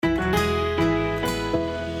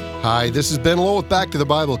Hi, this is Ben Lowell with Back to the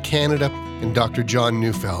Bible Canada and Dr. John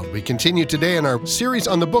Neufeld. We continue today in our series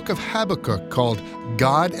on the book of Habakkuk called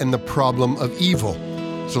God and the Problem of Evil.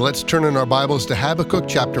 So let's turn in our Bibles to Habakkuk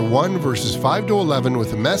chapter 1, verses 5 to 11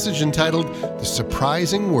 with a message entitled The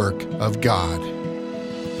Surprising Work of God.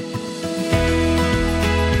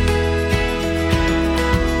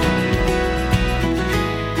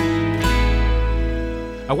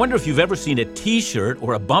 I wonder if you've ever seen a t-shirt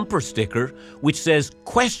or a bumper sticker which says,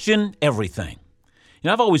 "Question everything."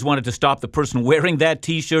 I've always wanted to stop the person wearing that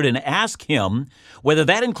t-shirt and ask him whether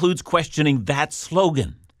that includes questioning that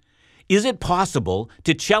slogan. Is it possible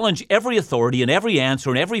to challenge every authority and every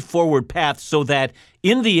answer and every forward path so that,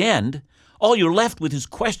 in the end, all you're left with is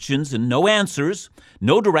questions and no answers,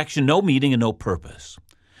 no direction, no meaning, and no purpose?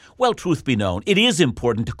 Well, truth be known, it is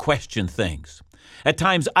important to question things. At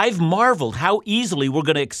times, I've marveled how easily we're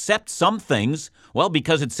going to accept some things, well,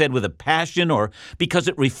 because it's said with a passion or because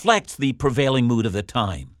it reflects the prevailing mood of the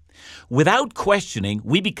time. Without questioning,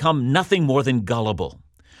 we become nothing more than gullible.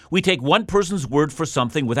 We take one person's word for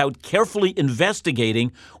something without carefully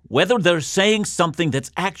investigating whether they're saying something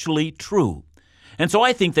that's actually true. And so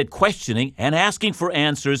I think that questioning and asking for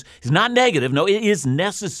answers is not negative. No, it is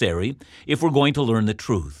necessary if we're going to learn the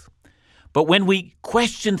truth. But when we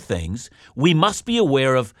question things, we must be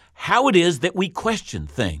aware of how it is that we question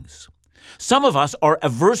things. Some of us are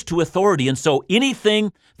averse to authority, and so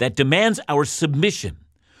anything that demands our submission,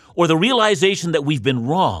 or the realization that we've been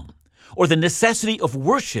wrong, or the necessity of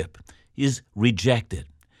worship is rejected.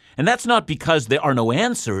 And that's not because there are no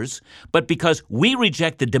answers, but because we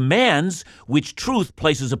reject the demands which truth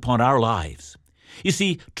places upon our lives. You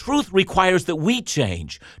see, truth requires that we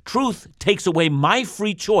change. Truth takes away my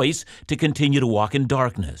free choice to continue to walk in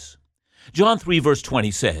darkness. John 3 verse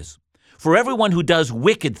 20 says, "For everyone who does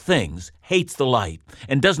wicked things hates the light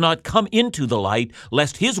and does not come into the light,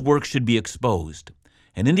 lest his work should be exposed."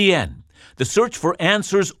 And in the end, the search for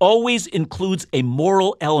answers always includes a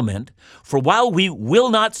moral element, for while we will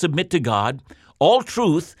not submit to God, all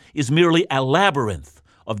truth is merely a labyrinth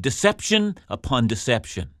of deception upon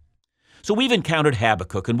deception. So we've encountered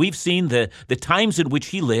Habakkuk, and we've seen the times in which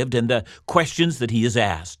he lived and the questions that he has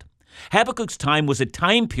asked. Habakkuk's time was a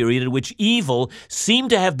time period in which evil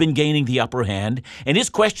seemed to have been gaining the upper hand, and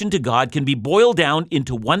his question to God can be boiled down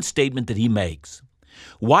into one statement that he makes.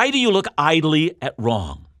 Why do you look idly at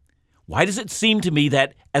wrong? Why does it seem to me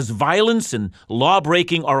that as violence and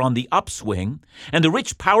law-breaking are on the upswing, and the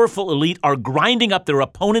rich, powerful elite are grinding up their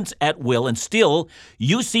opponents at will, and still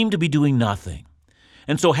you seem to be doing nothing?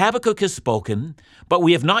 And so Habakkuk has spoken, but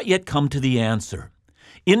we have not yet come to the answer.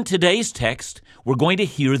 In today's text, we're going to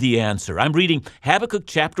hear the answer. I'm reading Habakkuk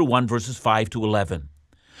chapter 1, verses 5 to 11.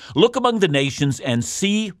 "Look among the nations and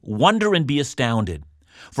see, wonder and be astounded.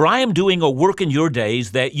 For I am doing a work in your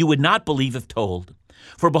days that you would not believe if told.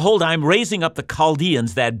 For behold, I am raising up the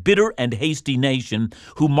Chaldeans, that bitter and hasty nation,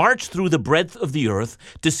 who march through the breadth of the earth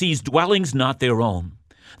to seize dwellings not their own.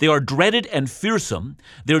 They are dreaded and fearsome.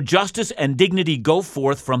 Their justice and dignity go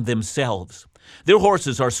forth from themselves. Their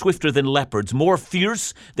horses are swifter than leopards, more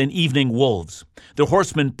fierce than evening wolves. Their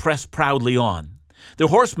horsemen press proudly on. Their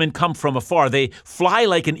horsemen come from afar. They fly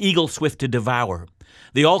like an eagle swift to devour.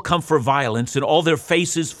 They all come for violence, and all their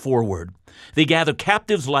faces forward. They gather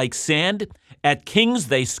captives like sand. At kings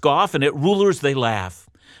they scoff, and at rulers they laugh.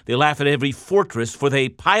 They laugh at every fortress, for they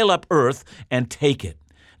pile up earth and take it.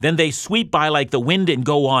 Then they sweep by like the wind and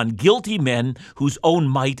go on, guilty men whose own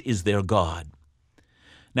might is their God."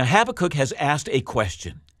 Now Habakkuk has asked a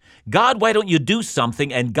question. God, why don't you do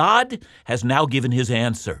something? And God has now given his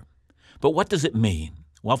answer. But what does it mean?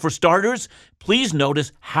 Well, for starters, please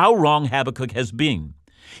notice how wrong Habakkuk has been.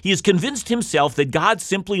 He has convinced himself that God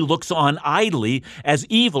simply looks on idly as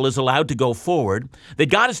evil is allowed to go forward, that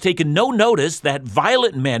God has taken no notice that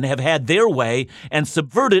violent men have had their way and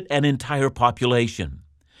subverted an entire population.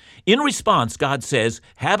 In response, God says,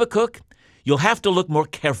 Habakkuk, you'll have to look more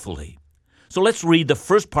carefully. So let's read the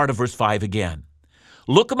first part of verse 5 again.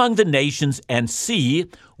 "Look among the nations and see,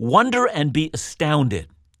 wonder and be astounded."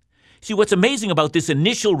 See, what's amazing about this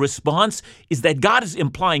initial response is that God is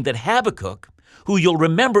implying that Habakkuk, who you'll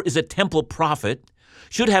remember is a temple prophet,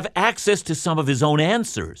 should have access to some of his own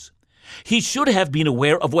answers. He should have been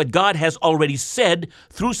aware of what God has already said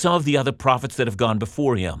through some of the other prophets that have gone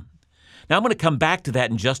before him. Now, I'm going to come back to that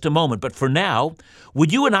in just a moment, but for now,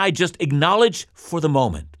 would you and I just acknowledge for the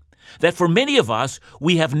moment that for many of us,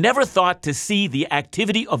 we have never thought to see the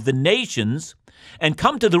activity of the nations and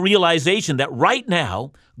come to the realization that right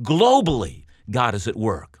now, globally, God is at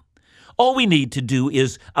work. All we need to do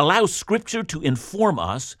is allow Scripture to inform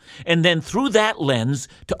us, and then through that lens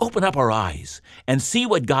to open up our eyes and see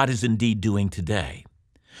what God is indeed doing today.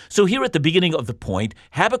 So here at the beginning of the point,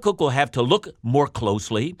 Habakkuk will have to look more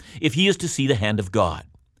closely if he is to see the hand of God.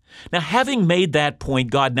 Now, having made that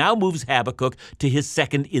point, God now moves Habakkuk to his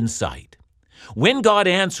second insight. When God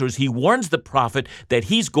answers, he warns the prophet that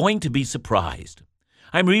he's going to be surprised.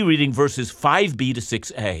 I'm rereading verses 5b to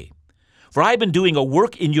 6a. For I've been doing a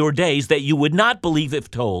work in your days that you would not believe if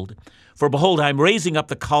told. For behold, I'm raising up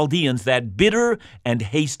the Chaldeans, that bitter and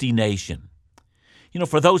hasty nation.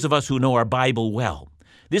 For those of us who know our Bible well,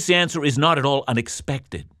 this answer is not at all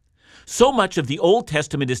unexpected. So much of the Old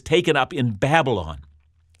Testament is taken up in Babylon.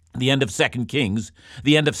 The end of 2 Kings,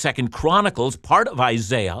 the end of 2 Chronicles, part of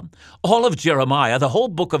Isaiah, all of Jeremiah, the whole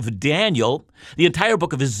book of Daniel, the entire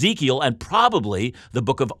book of Ezekiel, and probably the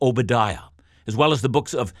book of Obadiah, as well as the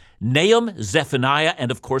books of Nahum, Zephaniah,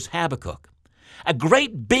 and of course Habakkuk. A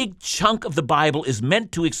great big chunk of the Bible is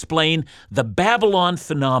meant to explain the Babylon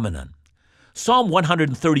phenomenon. Psalm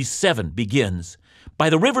 137 begins,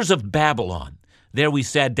 "By the rivers of Babylon, there we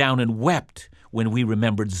sat down and wept when we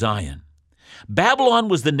remembered Zion." Babylon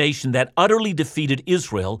was the nation that utterly defeated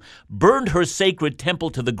Israel, burned her sacred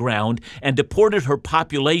temple to the ground, and deported her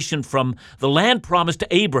population from the land promised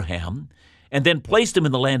to Abraham, and then placed them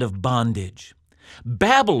in the land of bondage.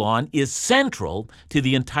 Babylon is central to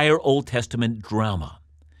the entire Old Testament drama.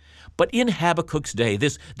 But in Habakkuk's day,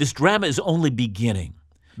 this drama is only beginning.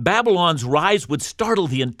 Babylon's rise would startle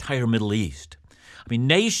the entire Middle East.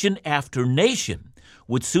 Nation after nation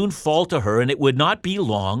would soon fall to her, and it would not be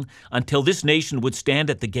long until this nation would stand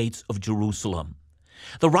at the gates of Jerusalem.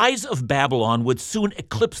 The rise of Babylon would soon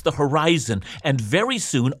eclipse the horizon, and very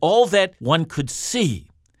soon all that one could see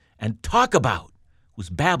and talk about was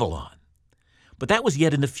Babylon. But that was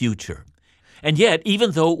yet in the future. And yet,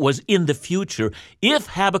 even though it was in the future, if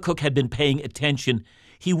Habakkuk had been paying attention,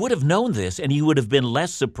 he would have known this, and he would have been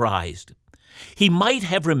less surprised. He might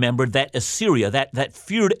have remembered that Assyria, that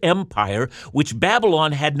feared empire, which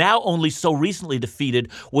Babylon had now only so recently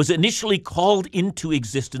defeated, was initially called into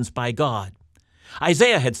existence by God.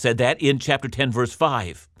 Isaiah had said that in chapter 10, verse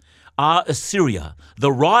 5. "Ah, Assyria,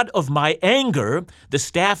 the rod of my anger, the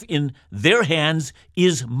staff in their hands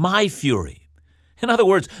is my fury." In other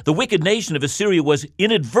words, the wicked nation of Assyria was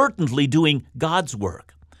inadvertently doing God's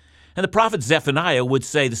work. And the prophet Zephaniah would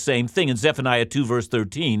say the same thing in Zephaniah 2, verse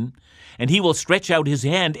 13. "And he will stretch out his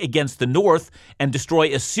hand against the north and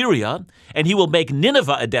destroy Assyria, and he will make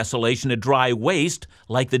Nineveh a desolation, a dry waste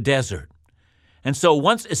like the desert." And so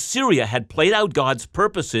once Assyria had played out God's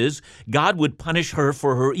purposes, God would punish her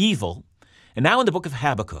for her evil. And now in the book of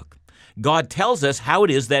Habakkuk, God tells us how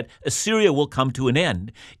it is that Assyria will come to an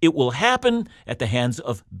end. It will happen at the hands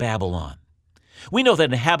of Babylon. We know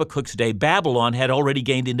that in Habakkuk's day, Babylon had already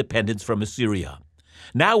gained independence from Assyria.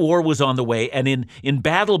 Now war was on the way, and in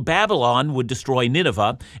battle, Babylon would destroy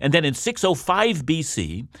Nineveh, and then in 605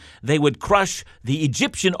 BC, they would crush the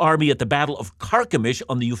Egyptian army at the Battle of Carchemish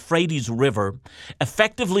on the Euphrates River,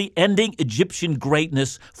 effectively ending Egyptian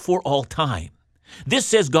greatness for all time. This,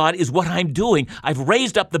 says God, is what I'm doing. I've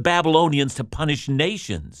raised up the Babylonians to punish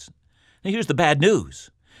nations. Now here's the bad news.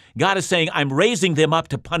 God is saying, I'm raising them up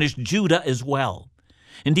to punish Judah as well.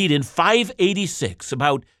 Indeed, in 586,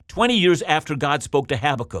 about 20 years after God spoke to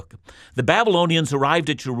Habakkuk, the Babylonians arrived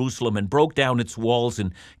at Jerusalem and broke down its walls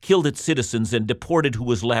and killed its citizens and deported who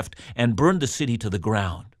was left and burned the city to the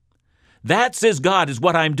ground. That, says God, is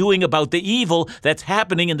what I'm doing about the evil that's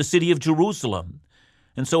happening in the city of Jerusalem.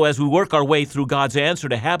 And so as we work our way through God's answer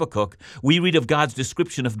to Habakkuk, we read of God's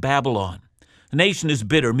description of Babylon. The nation is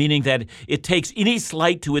bitter, meaning that it takes any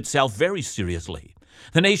slight to itself very seriously.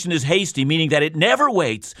 The nation is hasty, meaning that it never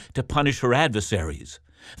waits to punish her adversaries.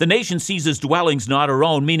 The nation seizes dwellings not her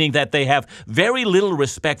own, meaning that they have very little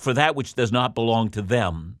respect for that which does not belong to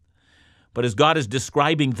them. But as God is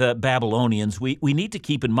describing the Babylonians, we need to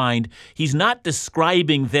keep in mind he's not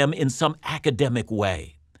describing them in some academic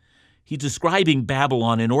way. He's describing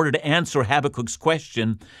Babylon in order to answer Habakkuk's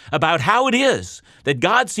question about how it is that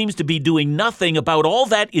God seems to be doing nothing about all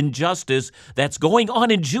that injustice that's going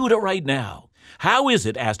on in Judah right now. How is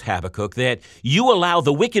it, asked Habakkuk, that you allow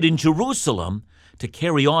the wicked in Jerusalem to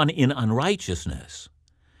carry on in unrighteousness?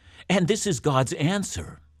 And this is God's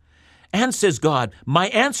answer. And says God, my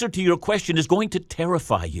answer to your question is going to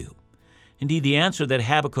terrify you. Indeed, the answer that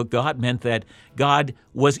Habakkuk got meant that God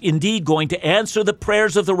was indeed going to answer the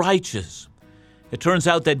prayers of the righteous. It turns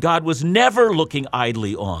out that God was never looking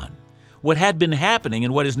idly on. What had been happening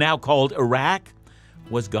in what is now called Iraq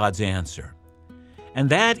was God's answer. And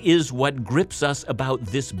that is what grips us about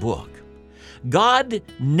this book. God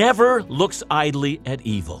never looks idly at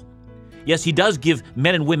evil. Yes, he does give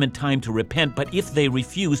men and women time to repent, but if they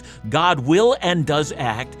refuse, God will and does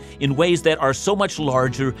act in ways that are so much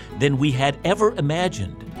larger than we had ever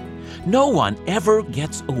imagined. No one ever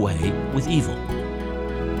gets away with evil.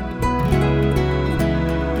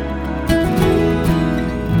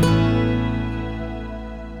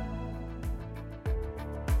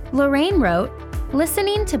 Lorraine wrote,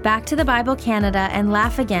 "Listening to Back to the Bible Canada and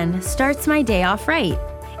Laugh Again starts my day off right.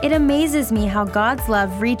 It amazes me how God's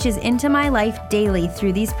love reaches into my life daily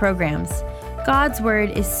through these programs. God's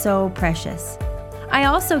word is so precious. I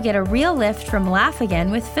also get a real lift from Laugh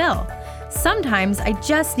Again with Phil. Sometimes I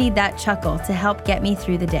just need that chuckle to help get me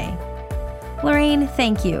through the day." Lorraine,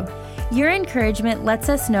 thank you. Your encouragement lets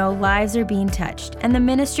us know lives are being touched and the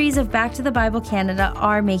ministries of Back to the Bible Canada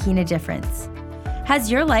are making a difference.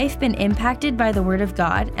 Has your life been impacted by the Word of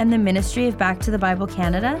God and the ministry of Back to the Bible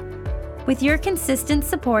Canada? With your consistent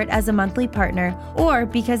support as a monthly partner, or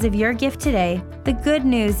because of your gift today, the good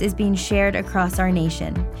news is being shared across our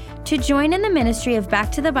nation. To join in the ministry of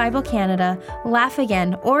Back to the Bible Canada, Laugh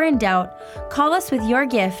Again, or In Doubt, call us with your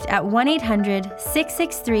gift at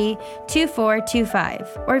 1-800-663-2425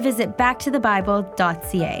 or visit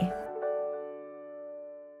backtothebible.ca.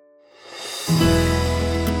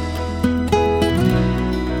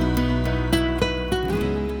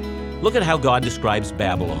 Look at how God describes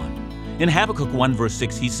Babylon. In Habakkuk 1 verse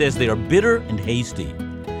 6, he says they are bitter and hasty.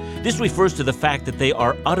 This refers to the fact that they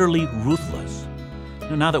are utterly ruthless.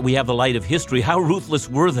 Now that we have the light of history, how ruthless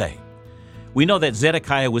were they? We know that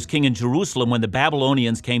Zedekiah was king in Jerusalem when the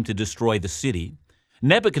Babylonians came to destroy the city.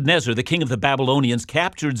 Nebuchadnezzar, the king of the Babylonians,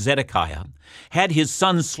 captured Zedekiah, had his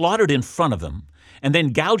sons slaughtered in front of him, and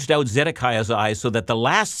then gouged out Zedekiah's eyes so that the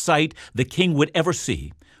last sight the king would ever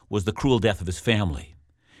see was the cruel death of his family.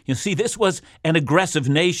 You see, this was an aggressive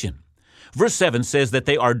nation. Verse 7 says that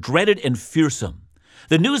they are dreaded and fearsome.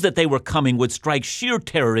 The news that they were coming would strike sheer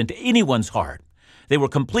terror into anyone's heart. They were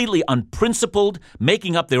completely unprincipled,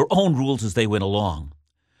 making up their own rules as they went along.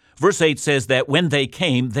 Verse 8 says that when they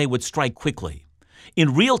came, they would strike quickly.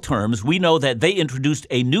 In real terms, we know that they introduced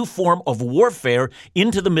a new form of warfare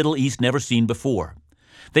into the Middle East never seen before.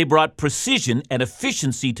 They brought precision and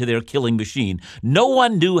efficiency to their killing machine. No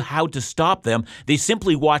one knew how to stop them. They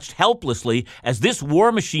simply watched helplessly as this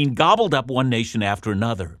war machine gobbled up one nation after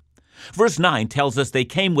another. Verse 9 tells us they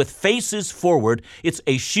came with faces forward. It's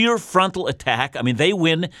a sheer frontal attack. They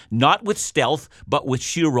win not with stealth, but with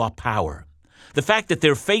sheer raw power. The fact that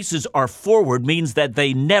their faces are forward means that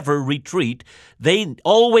they never retreat. They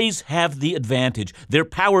always have the advantage. Their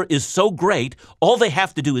power is so great, all they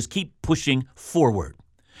have to do is keep pushing forward.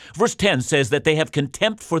 Verse 10 says that they have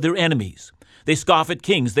contempt for their enemies. They scoff at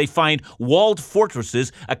kings. They find walled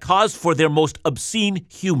fortresses a cause for their most obscene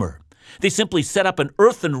humor. They simply set up an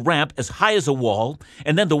earthen ramp as high as a wall,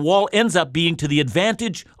 and then the wall ends up being to the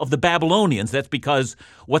advantage of the Babylonians. That's because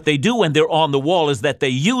what they do when they're on the wall is that they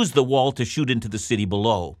use the wall to shoot into the city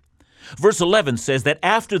below. Verse 11 says that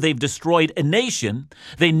after they've destroyed a nation,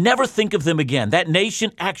 they never think of them again. That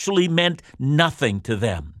nation actually meant nothing to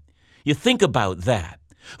them. You think about that.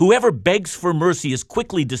 Whoever begs for mercy is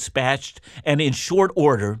quickly dispatched, and in short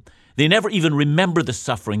order, they never even remember the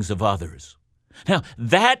sufferings of others. Now,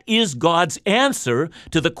 that is God's answer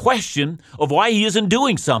to the question of why he isn't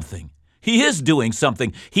doing something. He is doing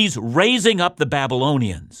something. He's raising up the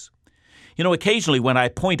Babylonians. Occasionally when I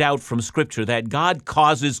point out from Scripture that God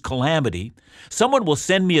causes calamity, someone will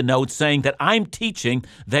send me a note saying that I'm teaching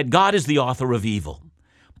that God is the author of evil.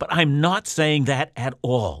 But I'm not saying that at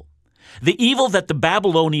all. The evil that the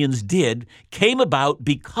Babylonians did came about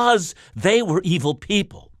because they were evil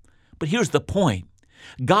people. But here's the point.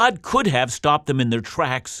 God could have stopped them in their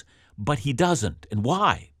tracks, but he doesn't. And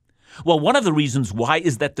why? Well, one of the reasons why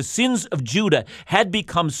is that the sins of Judah had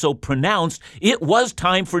become so pronounced, it was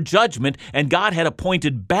time for judgment, and God had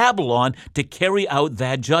appointed Babylon to carry out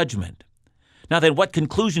that judgment. Now then, what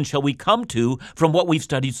conclusion shall we come to from what we've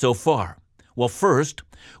studied so far? Well, first,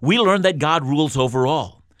 we learn that God rules over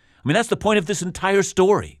all. That's the point of this entire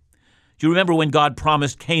story. Do you remember when God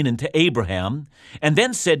promised Canaan to Abraham and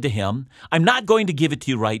then said to him, I'm not going to give it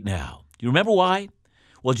to you right now? Do you remember why?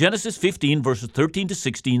 Well, Genesis 15, verses 13 to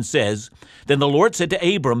 16 says, Then the Lord said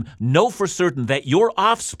to Abram, Know for certain that your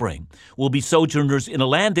offspring will be sojourners in a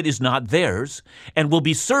land that is not theirs, and will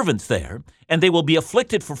be servants there, and they will be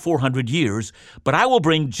afflicted for 400 years, but I will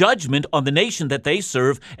bring judgment on the nation that they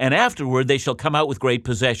serve, and afterward they shall come out with great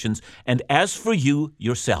possessions. And as for you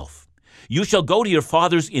yourself, You shall go to your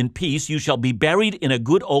fathers in peace. You shall be buried in a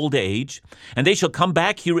good old age, and they shall come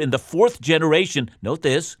back here in the 4th generation. Note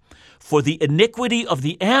this, for the iniquity of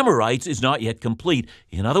the Amorites is not yet complete.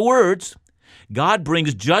 In other words, God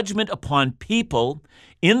brings judgment upon people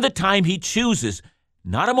in the time he chooses,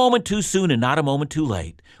 not a moment too soon and not a moment too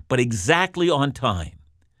late, but exactly on time.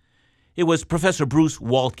 It was Professor Bruce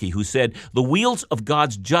Waltke who said, the wheels of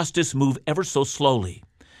God's justice move ever so slowly,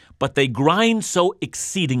 but they grind so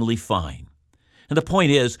exceedingly fine. And the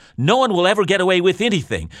point is, no one will ever get away with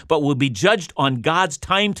anything, but will be judged on God's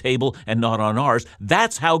timetable and not on ours.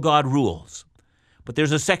 That's how God rules. But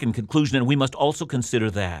there's a second conclusion, and we must also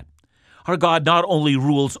consider that. Our God not only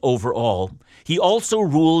rules over all, he also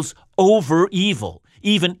rules over evil.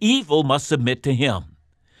 Even evil must submit to him.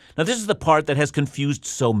 Now, this is the part that has confused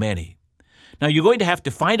so many. Now, you're going to have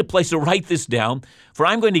to find a place to write this down, for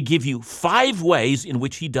I'm going to give you 5 ways in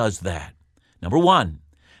which he does that. Number 1,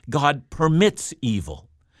 God permits evil.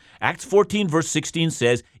 Acts 14, verse 16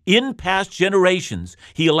 says, in past generations,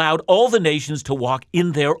 he allowed all the nations to walk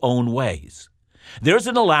in their own ways. There's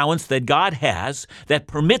an allowance that God has that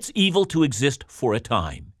permits evil to exist for a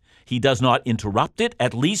time. He does not interrupt it,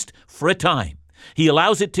 at least for a time. He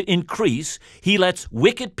allows it to increase. He lets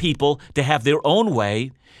wicked people to have their own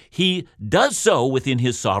way. He does so within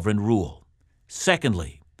his sovereign rule.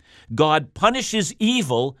 Secondly, God punishes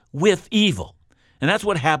evil with evil. And that's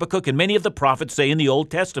what Habakkuk and many of the prophets say in the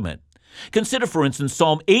Old Testament. Consider, for instance,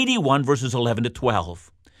 Psalm 81, verses 11 to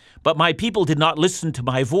 12. But my people did not listen to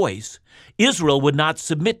my voice. Israel would not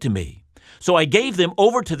submit to me. So I gave them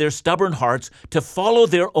over to their stubborn hearts to follow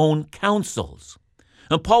their own counsels.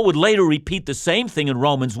 And Paul would later repeat the same thing in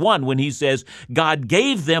Romans 1 when he says, God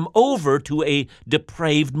gave them over to a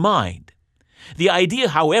depraved mind. The idea,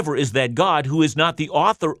 however, is that God, who is not the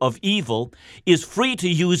author of evil, is free to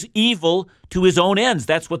use evil to his own ends.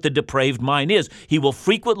 That's what the depraved mind is. He will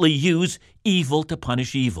frequently use evil to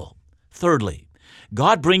punish evil. Thirdly,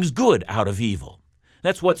 God brings good out of evil.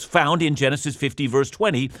 That's what's found in Genesis 50, verse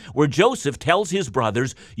 20, where Joseph tells his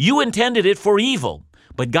brothers, you intended it for evil,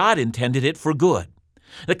 but God intended it for good.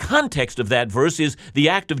 The context of that verse is the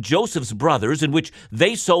act of Joseph's brothers in which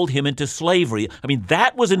they sold him into slavery.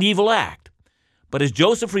 That was an evil act. But as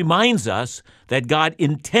Joseph reminds us that God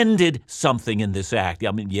intended something in this act.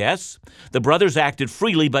 Yes, the brothers acted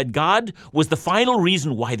freely, but God was the final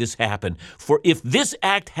reason why this happened. For if this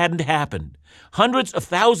act hadn't happened, hundreds of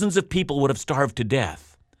thousands of people would have starved to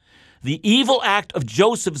death. The evil act of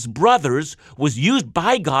Joseph's brothers was used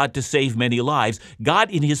by God to save many lives. God,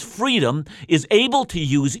 in his freedom, is able to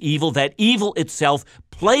use evil. That evil itself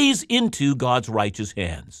plays into God's righteous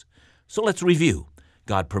hands. So let's review.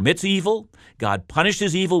 God permits evil, God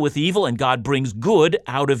punishes evil with evil, and God brings good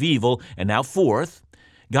out of evil. And now fourth,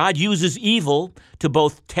 God uses evil to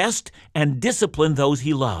both test and discipline those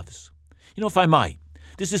he loves. If I might,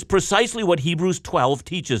 this is precisely what Hebrews 12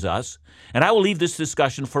 teaches us, and I will leave this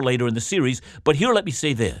discussion for later in the series, but here let me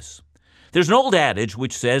say this. There's an old adage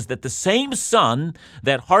which says that the same sun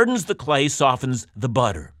that hardens the clay softens the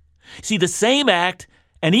butter. See, the same act,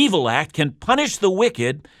 an evil act, can punish the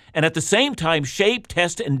wicked and at the same time shape,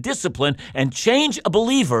 test, and discipline and change a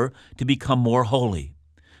believer to become more holy.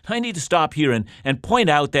 I need to stop here and point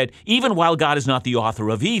out that even while God is not the author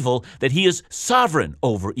of evil, that he is sovereign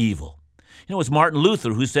over evil. It was Martin Luther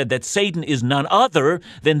who said that Satan is none other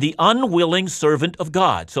than the unwilling servant of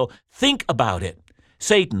God. So think about it.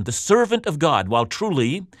 Satan, the servant of God, while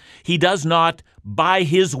truly he does not by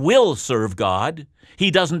his will serve God, he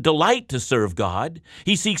doesn't delight to serve God,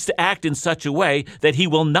 he seeks to act in such a way that he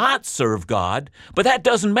will not serve God, but that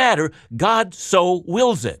doesn't matter. God so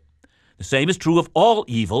wills it. The same is true of all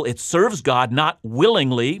evil. It serves God not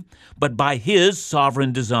willingly, but by his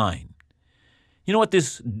sovereign design. You know what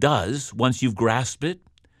this does once you've grasped it?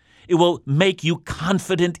 It will make you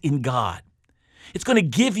confident in God. It's going to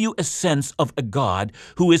give you a sense of a God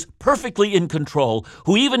who is perfectly in control,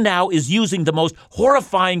 who even now is using the most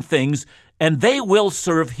horrifying things, and they will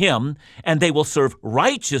serve him, and they will serve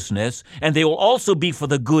righteousness, and they will also be for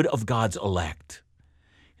the good of God's elect.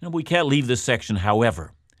 We can't leave this section,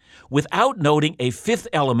 however, without noting a fifth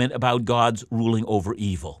element about God's ruling over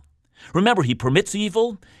evil. Remember, he permits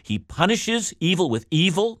evil, he punishes evil with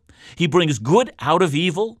evil, he brings good out of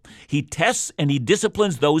evil, he tests and he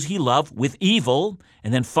disciplines those he loves with evil,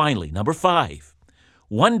 and then finally, number 5,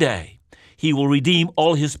 one day he will redeem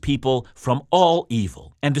all his people from all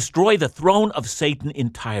evil and destroy the throne of Satan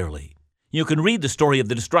entirely. You can read the story of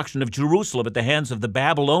the destruction of Jerusalem at the hands of the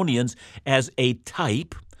Babylonians as a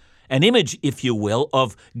type, an image, if you will,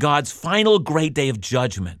 of God's final great day of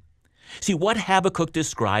judgment. See, what Habakkuk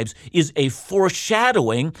describes is a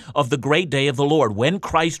foreshadowing of the great day of the Lord, when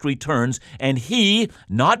Christ returns, and he,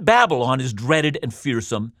 not Babylon, is dreaded and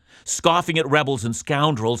fearsome, scoffing at rebels and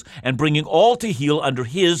scoundrels, and bringing all to heel under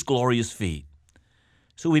his glorious feet.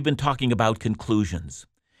 So we've been talking about conclusions.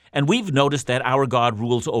 And we've noticed that our God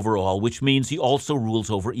rules over all, which means he also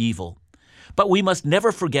rules over evil. But we must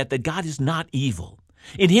never forget that God is not evil.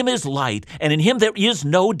 In him is light, and in him there is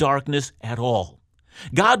no darkness at all.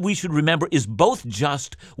 God, we should remember, is both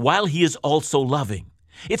just while he is also loving.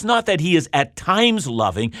 It's not that he is at times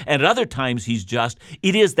loving and at other times he's just.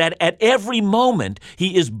 It is that at every moment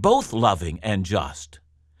he is both loving and just.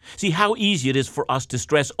 See how easy it is for us to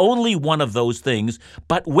stress only one of those things,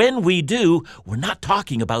 but when we do, we're not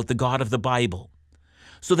talking about the God of the Bible.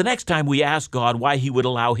 So the next time we ask God why he would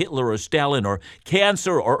allow Hitler or Stalin or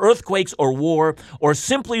cancer or earthquakes or war or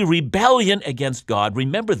simply rebellion against God,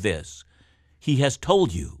 remember this. He has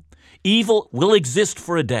told you, evil will exist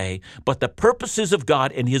for a day, but the purposes of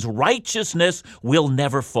God and his righteousness will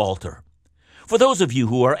never falter. For those of you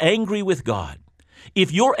who are angry with God,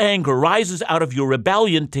 if your anger rises out of your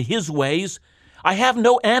rebellion to his ways, I have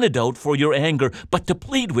no antidote for your anger but to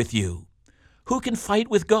plead with you. Who can fight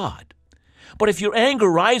with God? But if your anger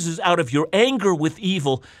rises out of your anger with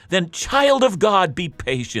evil, then, child of God, be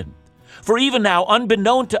patient. For even now,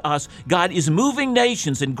 unbeknown to us, God is moving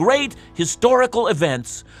nations in great historical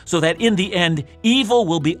events so that in the end, evil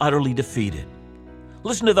will be utterly defeated.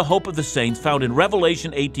 Listen to the hope of the saints found in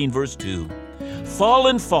Revelation 18, verse 2.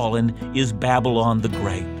 Fallen, fallen is Babylon the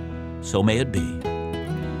Great. So may it be.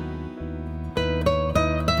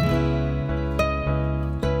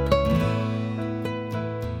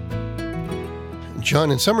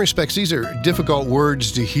 John, in some respects, these are difficult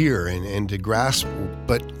words to hear and to grasp,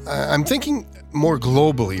 but I'm thinking more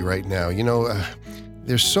globally right now.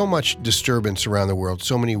 There's so much disturbance around the world,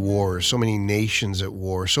 so many wars, so many nations at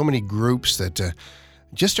war, so many groups that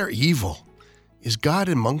just are evil. Is God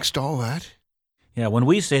amongst all that? Yeah, when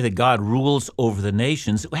we say that God rules over the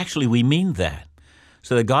nations, actually we mean that.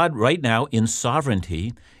 So that God right now in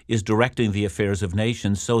sovereignty is directing the affairs of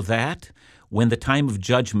nations so that when the time of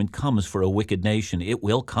judgment comes for a wicked nation, it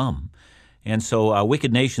will come. And so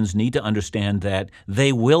wicked nations need to understand that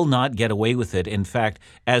they will not get away with it. In fact,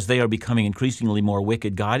 as they are becoming increasingly more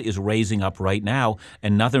wicked, God is raising up right now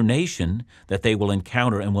another nation that they will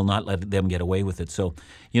encounter and will not let them get away with it. So,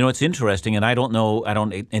 it's interesting, and I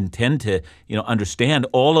don't intend to, understand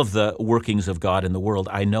all of the workings of God in the world.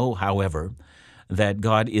 I know, however, that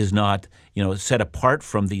God is not, set apart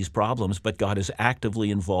from these problems, but God is actively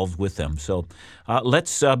involved with them. So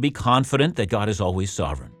let's be confident that God is always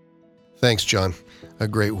sovereign. Thanks, John. A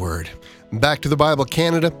great word. Back to the Bible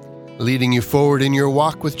Canada, leading you forward in your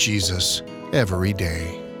walk with Jesus every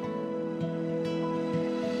day.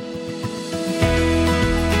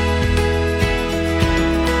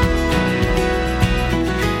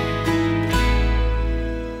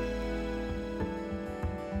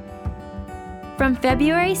 From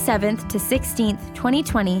February 7th to 16th,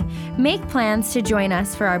 2020, make plans to join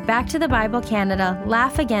us for our Back to the Bible Canada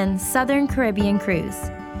Laugh Again Southern Caribbean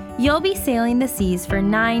Cruise. You'll be sailing the seas for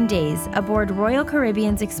 9 days aboard Royal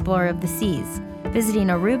Caribbean's Explorer of the Seas, visiting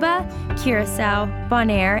Aruba, Curacao,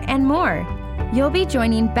 Bonaire, and more. You'll be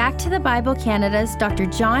joining Back to the Bible Canada's Dr.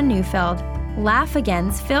 John Neufeld, Laugh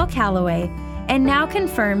Again's Phil Callaway, and now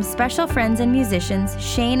confirmed special friends and musicians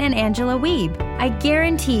Shane and Angela Weeb. I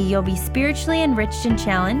guarantee you'll be spiritually enriched and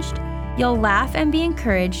challenged, you'll laugh and be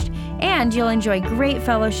encouraged, and you'll enjoy great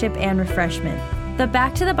fellowship and refreshment. The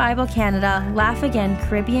Back to the Bible Canada Laugh Again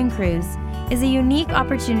Caribbean Cruise is a unique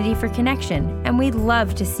opportunity for connection, and we'd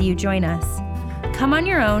love to see you join us. Come on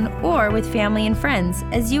your own or with family and friends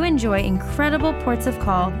as you enjoy incredible ports of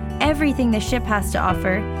call, everything the ship has to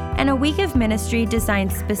offer, and a week of ministry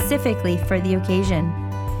designed specifically for the occasion.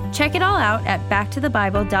 Check it all out at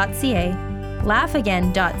backtothebible.ca,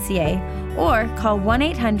 laughagain.ca, or call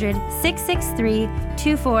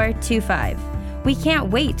 1-800-663-2425. We can't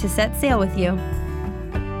wait to set sail with you.